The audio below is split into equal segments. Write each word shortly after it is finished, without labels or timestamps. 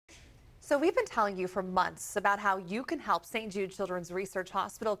So we've been telling you for months about how you can help St. Jude Children's Research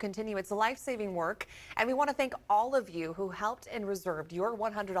Hospital continue its life-saving work. And we want to thank all of you who helped and reserved your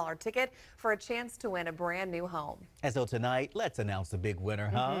 $100 ticket for a chance to win a brand new home. And so tonight, let's announce the big winner,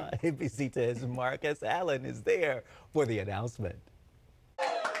 huh? ABC10's Marcus Allen is there for the announcement.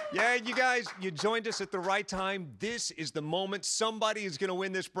 Yeah, you guys, you joined us at the right time. This is the moment somebody is going to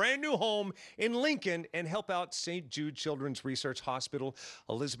win this brand new home in Lincoln and help out St. Jude Children's Research Hospital.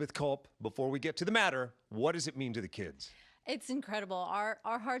 Elizabeth Culp, before we get to the matter, what does it mean to the kids? It's incredible. Our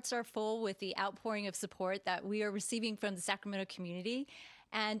hearts are full with the outpouring of support that we are receiving from the Sacramento community.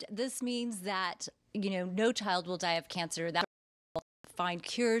 And this means that, no child will die of cancer. That find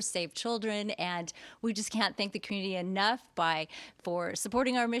cures, save children, and we just can't thank the community enough for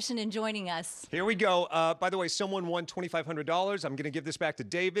supporting our mission and joining us. Here we go. By the way, someone won $2,500. I'm going to give this back to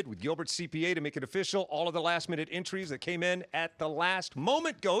David with Gilbert CPA to make it official. All of the last-minute entries that came in at the last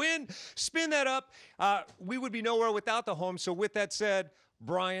moment go in. Spin that up. We would be nowhere without the home. So with that said,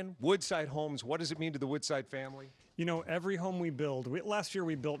 Brian, Woodside Homes, what does it mean to the Woodside family? You know, every home we build, last year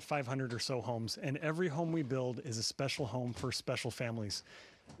we built 500 or so homes, and every home we build is a special home for special families.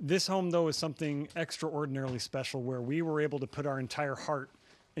 This home, though, is something extraordinarily special where we were able to put our entire heart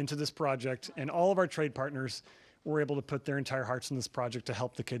into this project, and all of our trade partners were able to put their entire hearts in this project to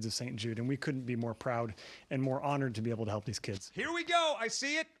help the kids of St. Jude, and we couldn't be more proud and more honored to be able to help these kids. Here we go. I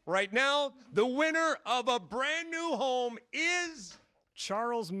see it right now. The winner of a brand new home is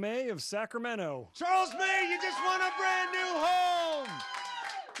Charles May of Sacramento. Charles May, you just won a brand new home.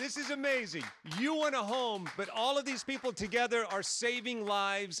 This is amazing. You won a home, but all of these people together are saving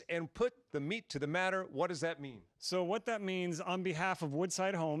lives and put the meat to the matter. What does that mean? So what that means, on behalf of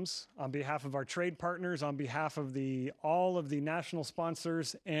Woodside Homes, on behalf of our trade partners, on behalf of all of the national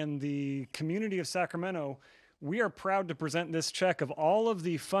sponsors and the community of Sacramento, we are proud to present this check of all of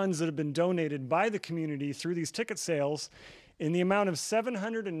the funds that have been donated by the community through these ticket sales in the amount of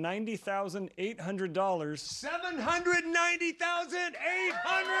 $790,800. $790,800!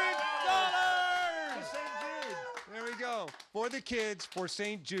 There we go. For the kids, for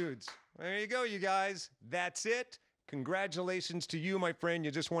St. Jude's. There you go, you guys. That's it. Congratulations to you, my friend. You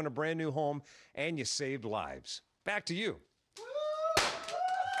just won a brand new home and you saved lives. Back to you.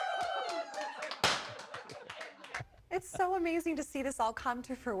 It's so amazing to see this all come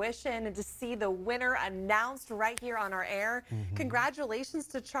to fruition and to see the winner announced right here on our air. Congratulations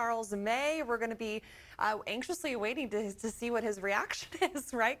to Charles May. We're going to be anxiously waiting to see what his reaction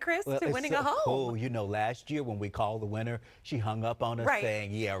is, right, Chris, to winning a home. Oh, you know, last year when we called the winner, she hung up on us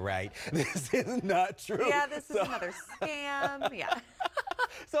saying, yeah, right, this is not true. Yeah, this is another scam. Yeah.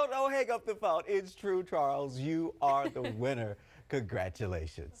 So don't hang up the phone. It's true, Charles. You are the winner.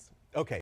 Congratulations. Okay.